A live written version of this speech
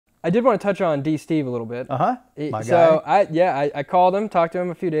I did want to touch on D. Steve a little bit. My guy. So I called him, talked to him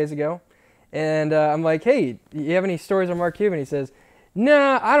a few days ago, and I'm like, hey, you have any stories on Mark Cuban? He says,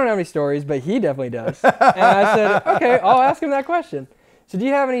 nah, I don't have any stories, but he definitely does. And I said, okay, I'll ask him that question. So do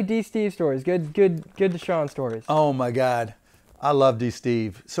you have any D. Steve stories? Good DeShawn stories. Oh my God, I love D.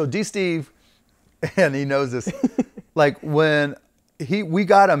 Steve. So D. Steve, and he knows this. Like when we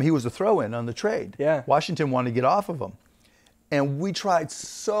got him, he was a throw-in on the trade. Yeah. Washington wanted to get off of him, and we tried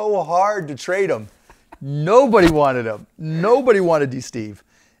so hard to trade him. Nobody wanted him. Nobody wanted D. Steve,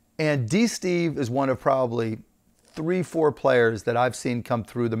 and D. Steve is one of probably 3-4 players that I've seen come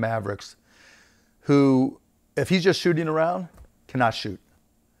through the Mavericks, who, if he's just shooting around, cannot shoot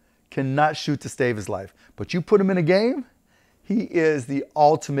to save his life. But you put him in a game, he is the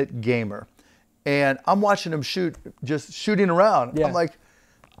ultimate gamer. And I'm watching him shoot, just shooting around. Yeah. I'm like,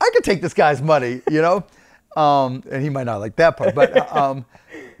 I could take this guy's money, you know? And he might not like that part, but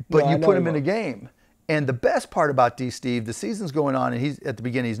No, you put him in a game. And the best part about D. Steve, the season's going on, and he's at the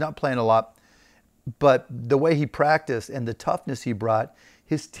beginning, he's not playing a lot, but the way he practiced and the toughness he brought,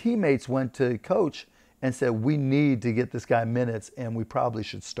 his teammates went to coach and said, we need to get this guy minutes, and we probably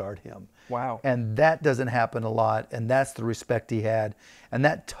should start him. Wow. And that doesn't happen a lot, and that's the respect he had. And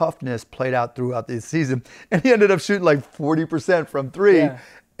that toughness played out throughout the season. And he ended up shooting like 40% from three. Yeah.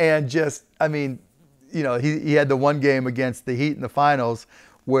 And just, I mean, you know, he had the one game against the Heat in the finals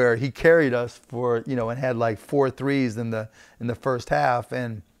where he carried us for, you know, and had like 4 threes in the first half.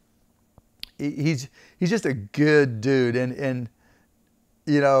 And he's just a good dude. And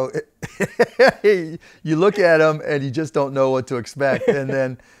you know, you look at him and you just don't know what to expect. And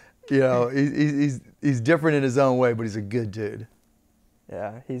then, you know, he's different in his own way, but he's a good dude.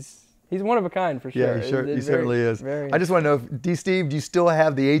 Yeah, he's one of a kind for sure. Yeah, he certainly is. Very... I just want to know, D. Steve, do you still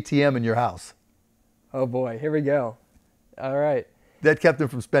have the ATM in your house? Oh boy, here we go. All right. That kept him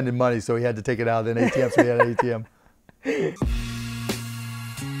from spending money, so he had to take it out of an ATM, so he had an ATM.